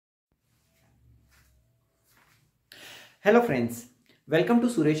Hello friends, welcome to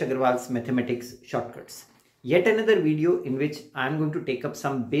Suresh Aggarwal's Mathematics Shortcuts. Yet another video in which I am going to take up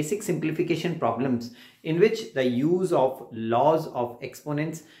some basic simplification problems in which the use of laws of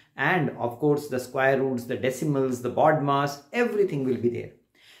exponents and of course the square roots, the decimals, the BODMAS, everything will be there.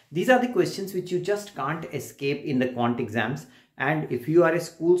 These are the questions which you just can't escape in the quant exams, and if you are a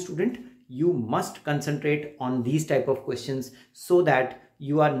school student, you must concentrate on these type of questions so that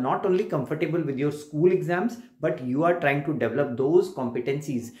you are not only comfortable with your school exams, but you are trying to develop those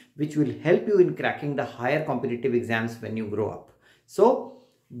competencies which will help you in cracking the higher competitive exams when you grow up. So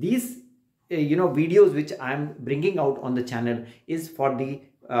these videos which I am bringing out on the channel is for the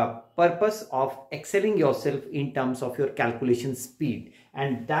purpose of excelling yourself in terms of your calculation speed,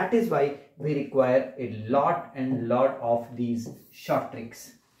 and that is why we require a lot of these short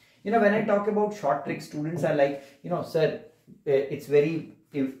tricks. When I talk about short tricks, students are like, sir, it's very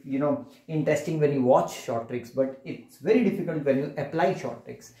interesting when you watch short tricks, but it's very difficult when you apply short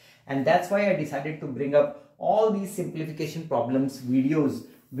tricks. And that's why I decided to bring up all these simplification problems videos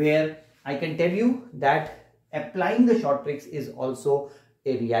where I can tell you that applying the short tricks is also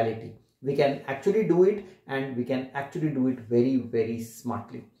a reality. We can actually do it, and we can actually do it very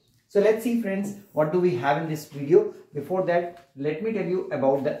smartly. So let's see friends, what do we have in this video. Before that, let me tell you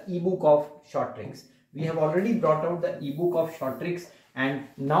about the ebook of short tricks. We have already brought out the ebook of short tricks, and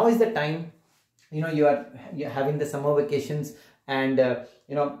now is the time. You're having the summer vacations, and a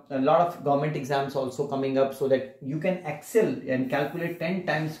lot of government exams also coming up, so that you can excel and calculate 10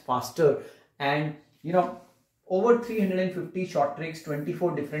 times faster. And over 350 short tricks,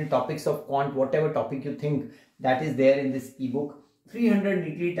 24 different topics of quant, whatever topic you think, that is there in this ebook. 300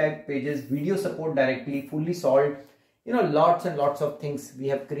 neatly typed pages, video support directly, fully solved. Lots and lots of things. We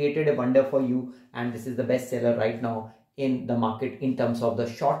have created a wonder for you, and this is the best seller right now in the market in terms of the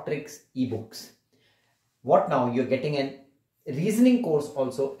short tricks ebooks. What now? You're getting a reasoning course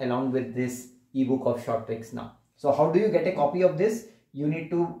also along with this ebook of short tricks now. So how do you get a copy of this? You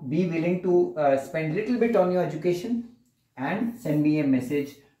need to be willing to spend a little bit on your education and send me a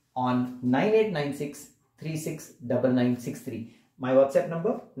message on 9896 369963. My WhatsApp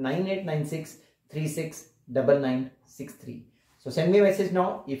number 9896 369963. So send me a message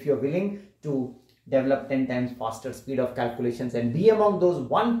now if you're willing to develop 10 times faster speed of calculations and be among those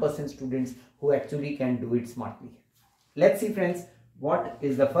 1% students who actually can do it smartly. Let's see friends, what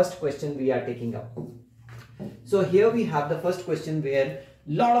is the first question we are taking up. So here we have the first question where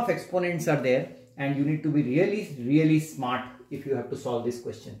lot of exponents are there, and you need to be really smart if you have to solve this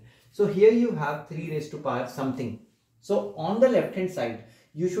question. So here you have 3 raised to power something. So on the left hand side,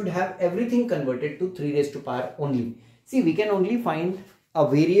 you should have everything converted to 3 raised to power only. See, we can only find a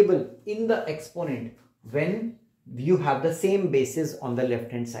variable in the exponent when you have the same bases on the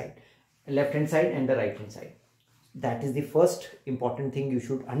left hand side and the right hand side. That is the first important thing you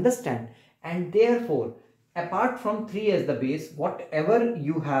should understand. And therefore, apart from 3 as the base, whatever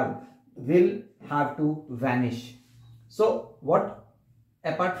you have will have to vanish. So what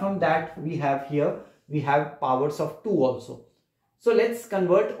apart from that we have here, we have powers of 2 also. So let's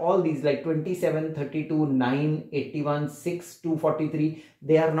convert all these like 27, 32, 9, 81, 6, 243.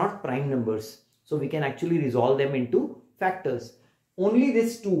 They are not prime numbers. So we can actually resolve them into factors. Only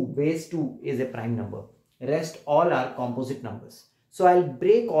this 2, base 2 is a prime number. Rest all are composite numbers. So I'll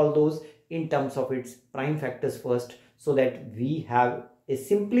break all those in terms of its prime factors first, so that we have a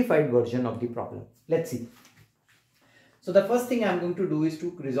simplified version of the problem. Let's see. So the first thing I'm going to do is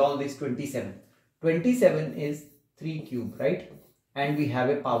to resolve this 27. 27 is 3 cube, right? And we have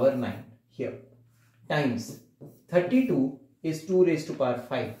a power 9 here, times 32 is 2 raised to power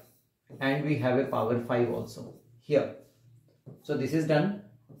 5, and we have a power 5 also here. So this is done.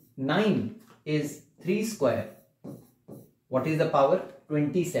 9 is 3 square. What is the power?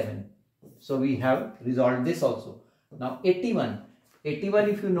 27. So we have resolved this also. Now 81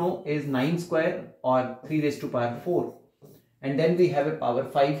 if you know is 9 square or 3 raised to power 4. And then we have a power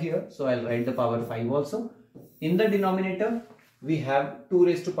 5 here. So I'll write the power 5 also. In the denominator, we have 2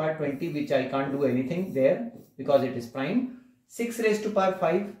 raised to power 20, which I can't do anything there because it is prime. 6 raised to power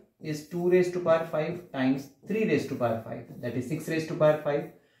 5 is 2 raised to power 5 times 3 raised to power 5. That is 6 raised to power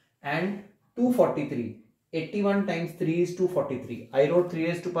 5. And 243. 81 times 3 is 243. I wrote 3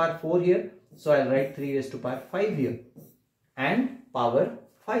 raised to power 4 here. So I'll write 3 raised to power 5 here. And power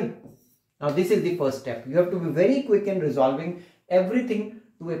 5. Now this is the first step. You have to be very quick in resolving everything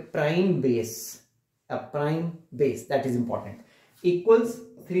to a prime base. A prime base, that is important. Equals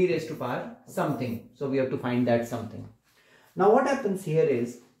 3 raised to power something. So we have to find that something. Now what happens here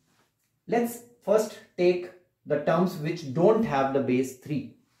is, let's first take the terms which don't have the base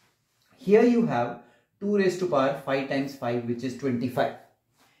 3. Here you have 2 raised to power 5 times 5, which is 25.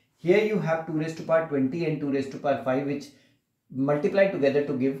 Here you have 2 raised to power 20 and 2 raised to power 5, which multiply together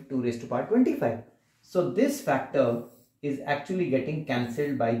to give 2 raised to power 25. So this factor is actually getting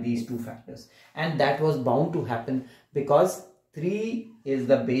cancelled by these two factors, and that was bound to happen because 3 is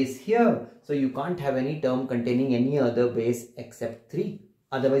the base here. So you can't have any term containing any other base except 3.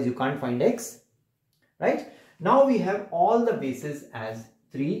 Otherwise you can't find x, right? Now we have all the bases as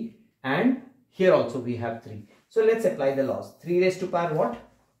 3, and here also we have 3. So let's apply the laws. 3 raised to power what?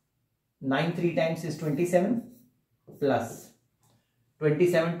 9 3 times is 27, plus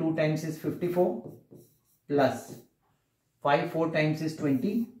 27 2 times is 54, plus 5 4 times is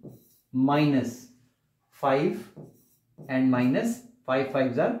 20, minus 5 and minus 5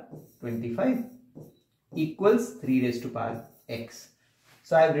 5s are 25, equals 3 raised to power x.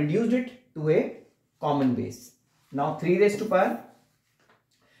 So I have reduced it to a common base. Now 3 raised to power,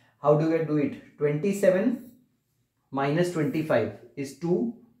 how do we do it? 27 minus 25 is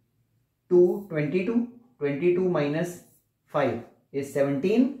 2, 22, 22 minus 5 is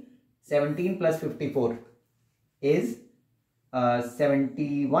 17, 17 plus 54 is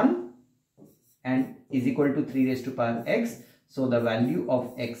 71 and is equal to 3 raised to power x. So the value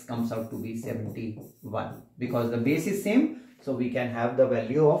of x comes out to be 71 because the base is same. So we can have the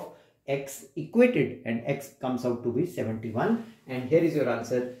value of x equated and x comes out to be 71, and here is your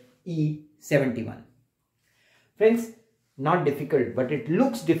answer, E 71. Friends, not difficult, but it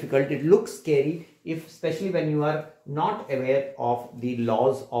looks difficult, it looks scary, especially when you are not aware of the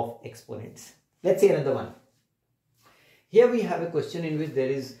laws of exponents. Let's see another one. Here we have a question in which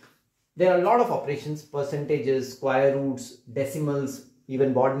there are a lot of operations, percentages, square roots, decimals,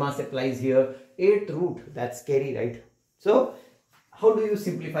 even BODMAS applies here, 8th root, that's scary, right? So how do you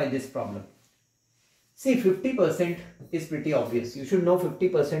simplify this problem? See, 50% is pretty obvious. You should know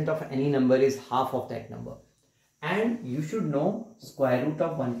 50% of any number is half of that number. And you should know square root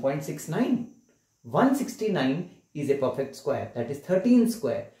of 1.69. 169 is a perfect square, that is 13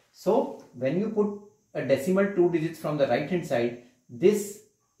 square. So when you put a decimal 2 digits from the right hand side, this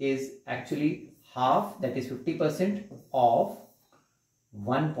is actually half, that is 50% of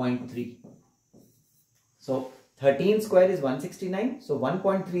 1.3. So 13 square is 169. So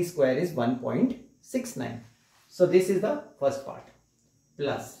 1.3 square is 1.69. So this is the first part.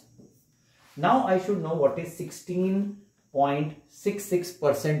 Plus. Now I should know what is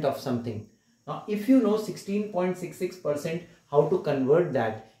 16.66% of something. Now if you know 16.66%, how to convert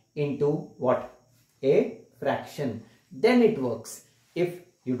that into what? A fraction. Then it works. If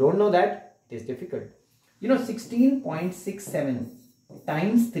you don't know that, it is difficult. You know, 16.67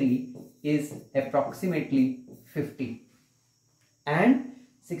 times 3 is approximately 50. And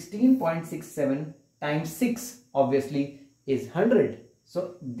 16.67 times 6 obviously is 100.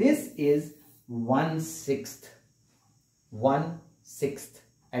 So this is 1/6. 1/6.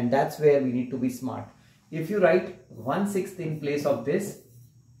 And that's where we need to be smart. If you write 1/6 in place of this,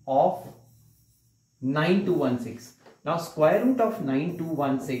 of 9/216. Now square root of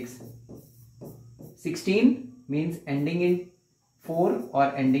 9/216. 16 means ending in 4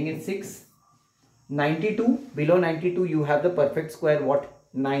 or ending in 6. 92, below 92 you have the perfect square, what?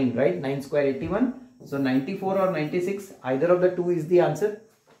 9, right? 9 square 81. So 94 or 96, either of the two is the answer.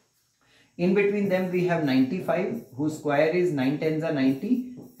 In between them we have 95, whose square is 9 tens are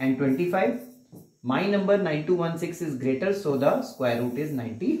 90, and 25. My number 9216 is greater, so the square root is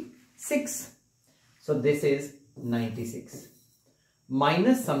 96. So this is 96.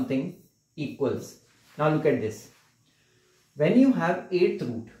 Minus something equals. Now look at this. When you have 8th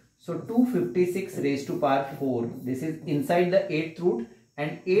root, so 256 raised to power 4, this is inside the 8th root,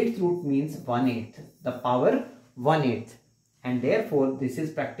 and 8th root means 1/8, the power 1/8, and therefore this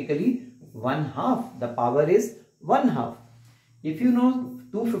is practically 1/2, the power is 1/2. If you know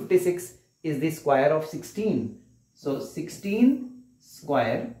 256 is the square of 16, so 16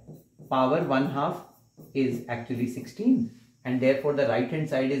 square power 1/2 is actually 16, and therefore the right hand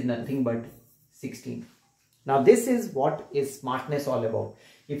side is nothing but 16. Now this is what is smartness all about.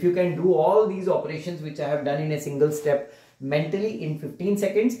 If you can do all these operations which I have done in a single step mentally in 15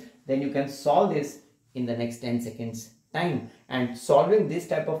 seconds, then you can solve this in the next 10 seconds time. And solving this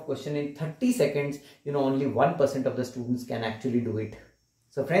type of question in 30 seconds, you know, only 1% of the students can actually do it.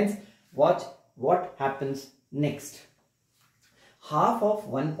 So friends, watch what happens next. Half of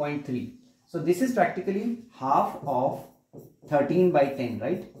 1.3. So this is practically half of 13 by 10,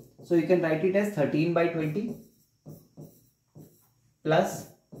 right? So you can write it as 13 by 20 plus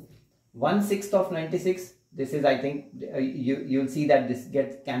 1/6 of 96. This is, I think, you'll see that this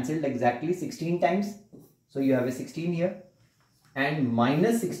gets cancelled exactly 16 times. So you have a 16 here, and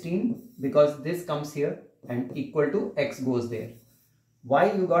minus 16 because this comes here and equal to x goes there.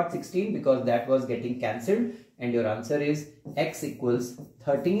 Why you got 16? Because that was getting cancelled, and your answer is x equals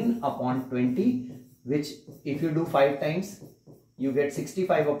 13 upon 20, which if you do 5 times you get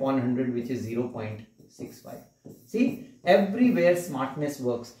 65 upon 100, which is 0.65. See, everywhere smartness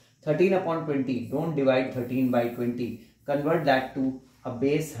works. 13 upon 20, don't divide 13 by 20, convert that to a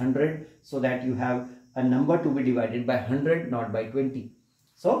base 100 so that you have a number to be divided by 100, not by 20.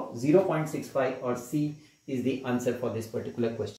 So 0.65 or C is the answer for this particular question.